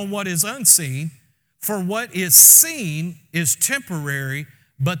 but on what is unseen. For what is seen is temporary,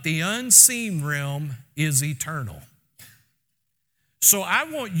 but the unseen realm is eternal. So I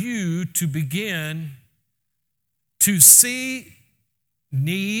want you to begin to see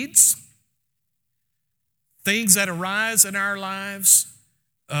needs, things that arise in our lives,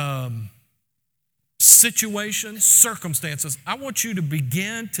 situations, circumstances. I want you to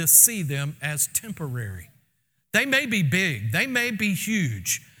begin to see them as temporary. They may be big, they may be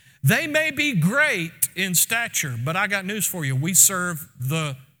huge, they may be great in stature, but I got news for you. We serve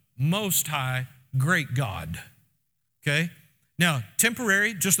the Most High, great God. Okay? Now,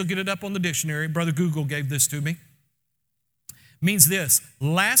 temporary, just looking it up on the dictionary, Brother Google gave this to me, means this: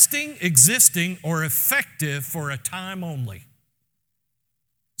 lasting, existing, or effective for a time only.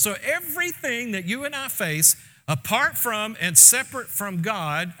 So everything that you and I face, apart from and separate from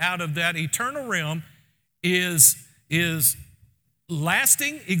God out of that eternal realm, is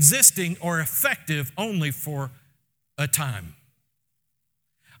lasting, existing, or effective only for a time.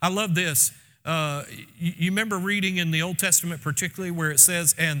 I love this. You remember reading in the Old Testament particularly where it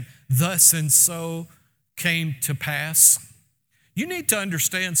says, and thus and so came to pass? You need to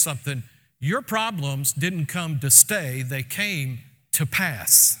understand something. Your problems didn't come to stay, they came to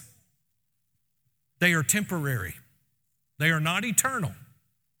pass. They are temporary. They are not eternal.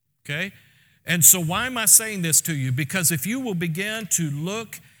 Okay? And so why am I saying this to you? Because if you will begin to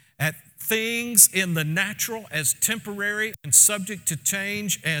look at things in the natural as temporary and subject to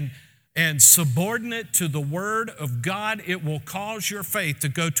change and subordinate to the Word of God, it will cause your faith to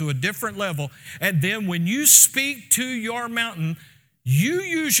go to a different level. And then when you speak to your mountain, you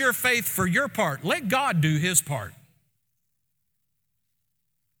use your faith for your part. Let God do His part.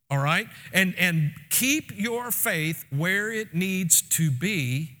 All right? And keep your faith where it needs to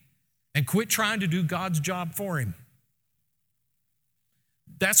be and quit trying to do God's job for Him.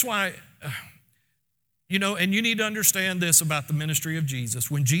 That's why, and you need to understand this about the ministry of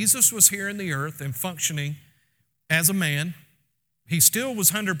Jesus. When Jesus was here in the earth and functioning as a man, He still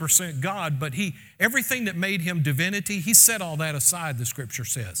was 100% God, but everything that made Him divinity, He set all that aside, the Scripture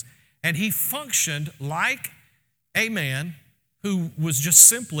says. And He functioned like a man who was just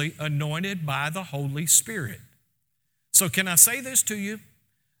simply anointed by the Holy Spirit. So can I say this to you?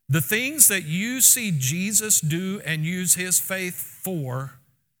 The things that you see Jesus do and use His faith for,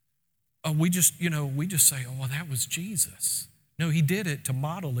 we just say, oh, well, that was Jesus. No, He did it to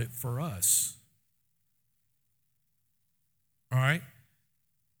model it for us. All right?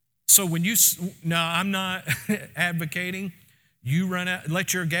 So now I'm not advocating you run out,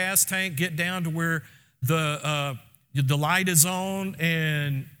 let your gas tank get down to where the light is on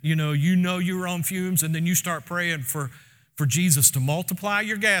and you're on fumes, and then you start praying for Jesus to multiply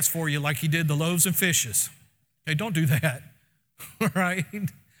your gas for you like He did the loaves and fishes. Okay, don't do that. All right?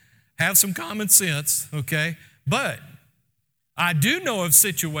 Have some common sense, okay? But I do know of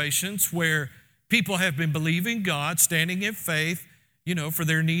situations where people have been believing God, standing in faith, for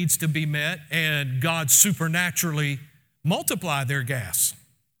their needs to be met, and God supernaturally multiply their gas.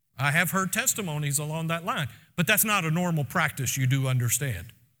 I have heard testimonies along that line, but that's not a normal practice, you do understand.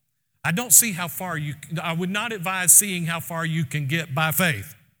 I don't see how far I would not advise seeing how far you can get by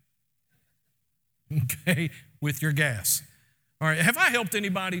faith, okay, with your gas. All right, have I helped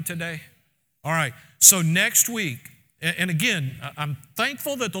anybody today? All right, so next week, and again, I'm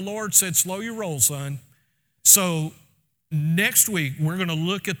thankful that the Lord said, slow your roll, son. So next week, we're going to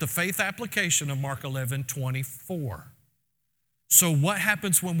look at the faith application of Mark 11:24. So what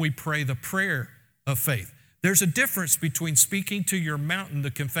happens when we pray the prayer of faith? There's a difference between speaking to your mountain,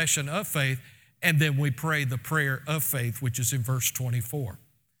 the confession of faith, and then we pray the prayer of faith, which is in verse 24.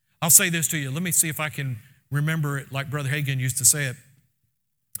 I'll say this to you. Let me see if I can remember it like Brother Hagin used to say it.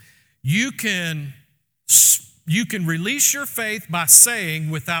 You can release your faith by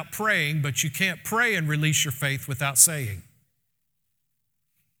saying without praying, but you can't pray and release your faith without saying.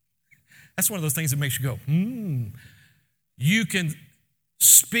 That's one of those things that makes you go, You can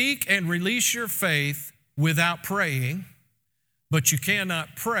speak and release your faith without praying, but you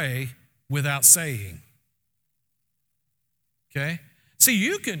cannot pray without saying. Okay?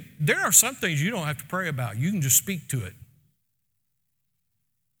 See, there are some things you don't have to pray about. You can just speak to it.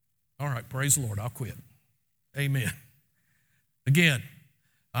 All right, praise the Lord, I'll quit. Amen. Again,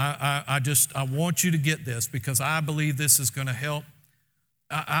 I want you to get this because I believe this is going to help.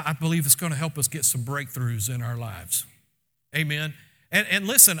 I believe it's going to help us get some breakthroughs in our lives. Amen. And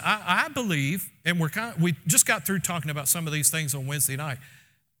listen, I believe, and we just got through talking about some of these things on Wednesday night.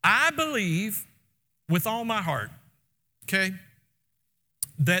 I believe with all my heart, okay,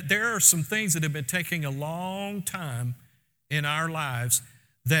 that there are some things that have been taking a long time in our lives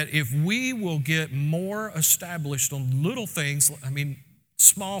that if we will get more established on little things,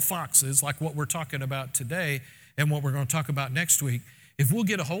 small foxes like what we're talking about today and what we're going to talk about next week, if we'll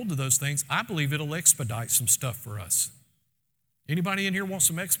get a hold of those things, I believe it'll expedite some stuff for us. Anybody in here want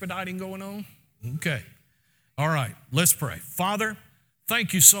some expediting going on? Okay. All right, let's pray. Father,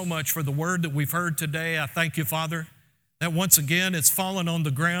 thank you so much for the word that we've heard today. I thank you, Father, that once again it's fallen on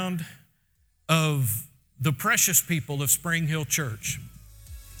the ground of the precious people of Spring Hill Church.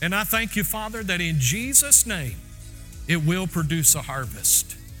 And I thank you, Father, that in Jesus' name it will produce a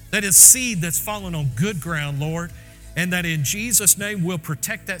harvest. That is seed that's fallen on good ground, Lord, and that in Jesus' name we'll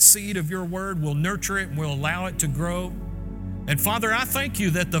protect that seed of your word, we'll nurture it, and we'll allow it to grow. And Father, I thank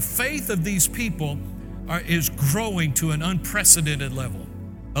you that the faith of these people is growing to an unprecedented level,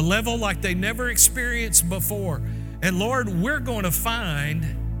 a level like they never experienced before. And Lord, we're going to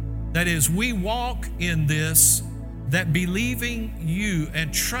find that as we walk in this, that believing you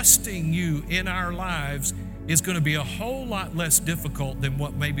and trusting you in our lives is going to be a whole lot less difficult than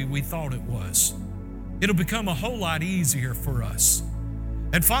what maybe we thought it was. It'll become a whole lot easier for us.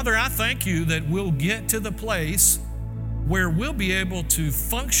 And Father, I thank you that we'll get to the place where we'll be able to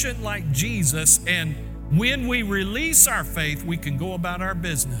function like Jesus, and when we release our faith, we can go about our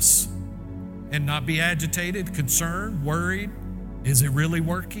business and not be agitated, concerned, worried. Is it really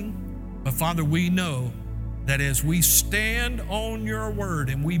working? But Father, we know that as we stand on your word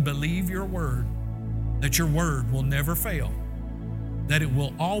and we believe your word, that your word will never fail, that it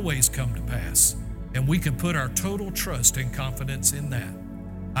will always come to pass, and we can put our total trust and confidence in that.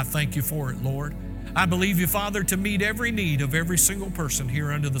 I thank you for it, Lord. I believe you, Father, to meet every need of every single person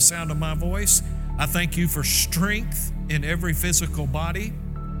here under the sound of my voice. I thank you for strength in every physical body.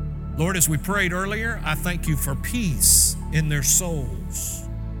 Lord, as we prayed earlier, I thank you for peace in their souls.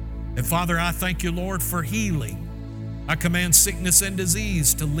 And Father, I thank you, Lord, for healing. I command sickness and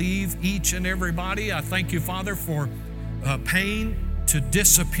disease to leave each and every body. I thank you, Father, for pain to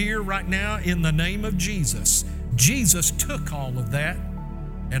disappear right now in the name of Jesus. Jesus took all of that.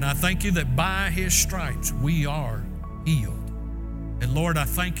 And I thank you that by his stripes we are healed. And Lord, I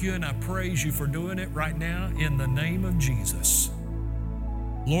thank you and I praise you for doing it right now in the name of Jesus.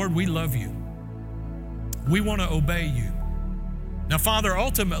 Lord, we love you. We want to obey you. Now, Father,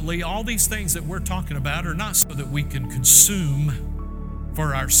 ultimately, all these things that we're talking about are not so that we can consume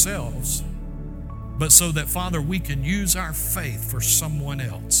for ourselves, but so that, Father, we can use our faith for someone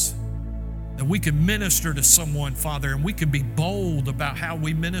else. That we can minister to someone, Father, and we can be bold about how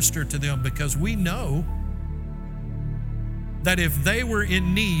we minister to them, because we know that if they were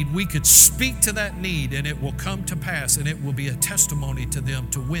in need, we could speak to that need and it will come to pass, and it will be a testimony to them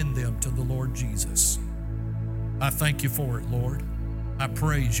to win them to the Lord Jesus. I thank you for it, Lord. I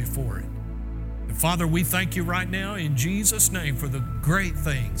praise you for it. And Father, we thank you right now in Jesus' name for the great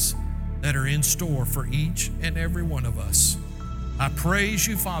things that are in store for each and every one of us. I praise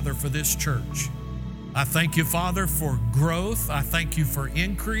you, Father, for this church. I thank you, Father, for growth. I thank you for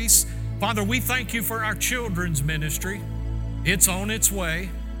increase. Father, we thank you for our children's ministry. It's on its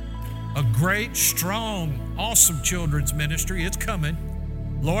way. A great, strong, awesome children's ministry. It's coming.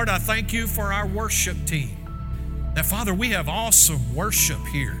 Lord, I thank you for our worship team. That, Father, we have awesome worship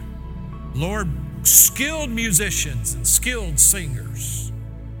here. Lord, skilled musicians and skilled singers.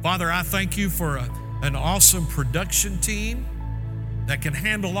 Father, I thank you for an awesome production team that can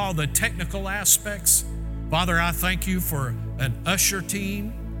handle all the technical aspects. Father, I thank you for an usher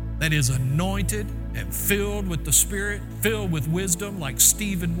team that is anointed and filled with the Spirit, filled with wisdom like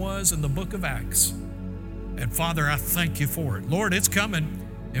Stephen was in the book of Acts. And Father, I thank you for it. Lord, it's coming,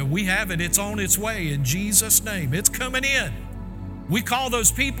 and we have it. It's on its way in Jesus' name. It's coming in. We call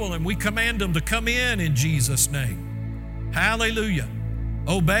those people and we command them to come in Jesus' name. Hallelujah.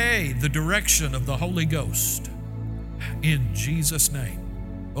 Obey the direction of the Holy Ghost in Jesus' name.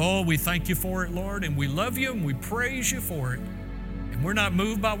 Oh, we thank you for it, Lord, and we love you and we praise you for it. And we're not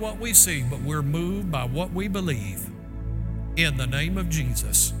moved by what we see, but we're moved by what we believe in the name of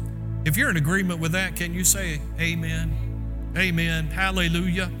Jesus. If you're in agreement with that, can you say amen? Amen.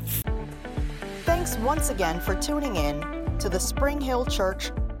 Hallelujah. Thanks once again for tuning in to the Spring Hill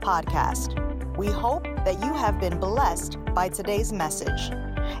Church podcast. We hope that you have been blessed by today's message.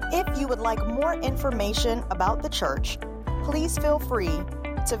 If you would like more information about the church, please feel free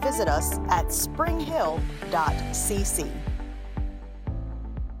to visit us at springhill.cc.